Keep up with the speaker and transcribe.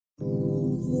You're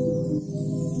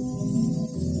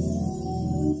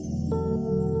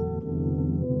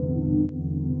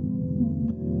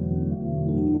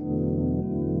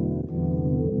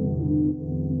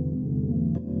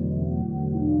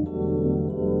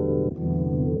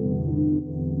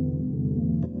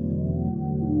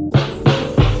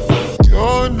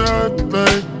not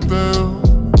like them,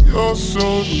 you're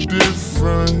so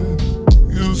different.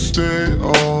 You stay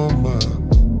on my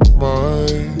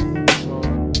mind.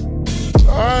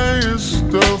 Highest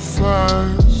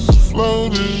highs,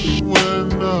 floating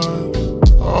when I'm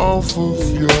off of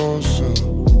your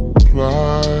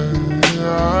supply.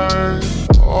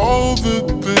 All the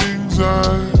things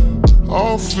I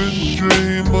often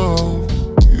dream of,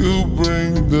 you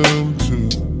bring them to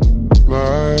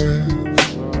life.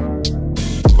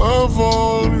 Love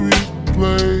on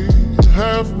replay,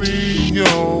 have me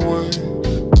your way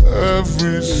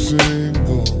every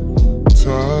single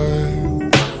time.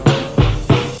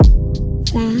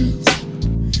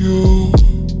 With you,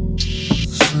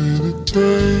 say that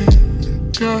they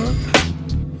got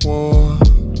one.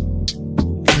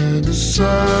 Can't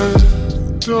decide,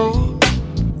 don't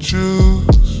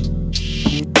choose.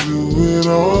 Do it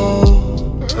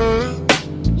all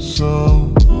and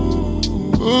some.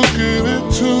 Looking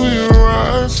into your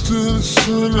eyes to the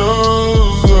sun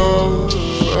of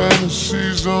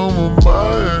fantasies on my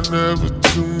mind, never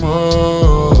too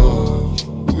much.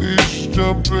 We just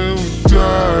jump in, we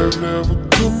dive, never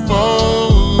come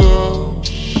out.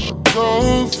 I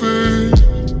love it,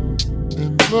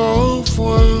 and love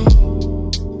when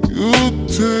you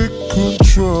take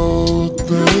control of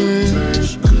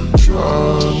things.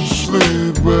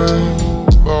 Honestly, babe,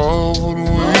 love when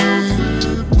we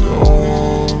don't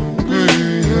wanna be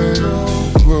here.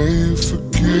 Play for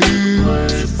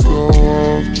keeps, go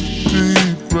off the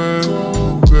deep end,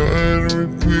 then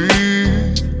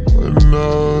repeat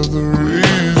another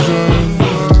reason.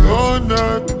 You're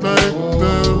not like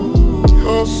them,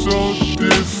 you're so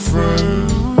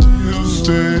different. You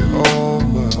stay on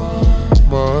my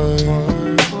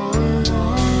mind.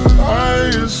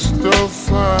 Highest of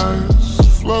highs,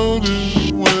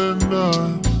 floating when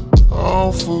I'm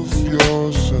off of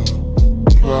your supply.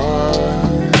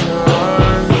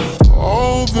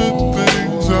 All the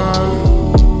things I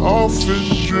often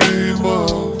dream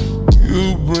of,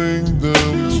 you bring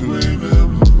them to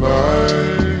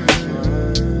life.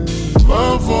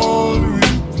 Love on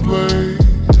replay,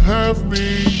 have me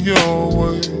your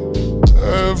way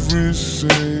every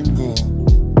single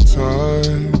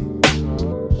time.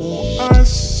 Oh, I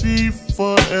see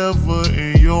forever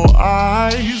in your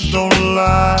eyes, don't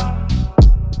lie.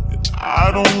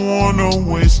 I don't wanna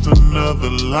waste another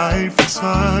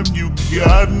lifetime. You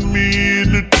got me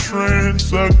in a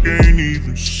trance, I can't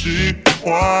even sit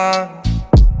quiet.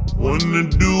 Wanna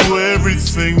do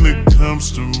everything that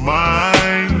comes to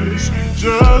mind.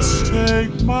 Just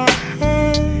take my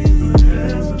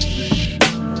hand,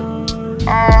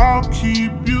 I'll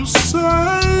keep you safe.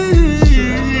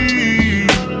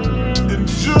 And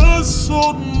just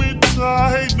hold me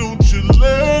tight, don't you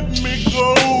let me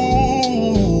go.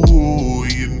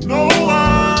 You know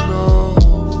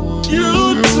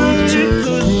you take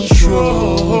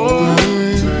control.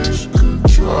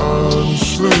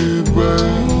 Honestly,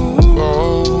 babe,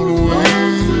 love when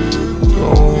we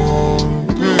don't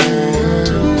wanna be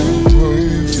here. Play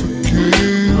for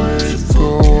keeps, go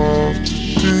off the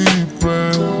deep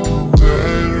end,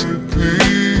 then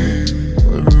repeat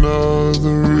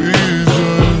another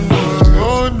reason.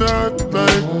 You're not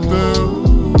like them,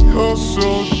 you're so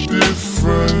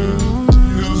different.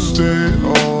 You stay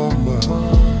on my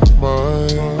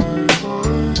mind.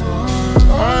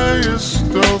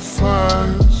 Highest of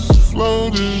highs,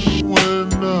 floating when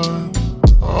I'm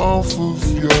off of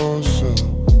your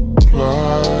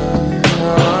supply.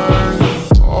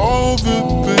 All the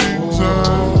things I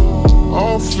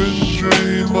often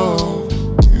dream of,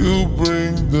 you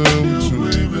bring them to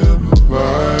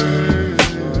life.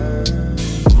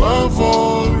 Love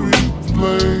on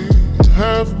replay,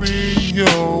 have me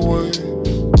your way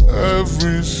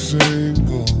every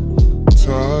single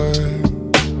time.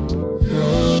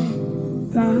 Yeah.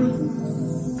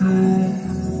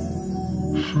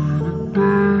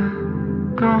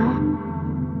 Got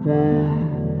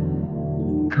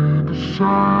one, can't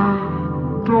decide.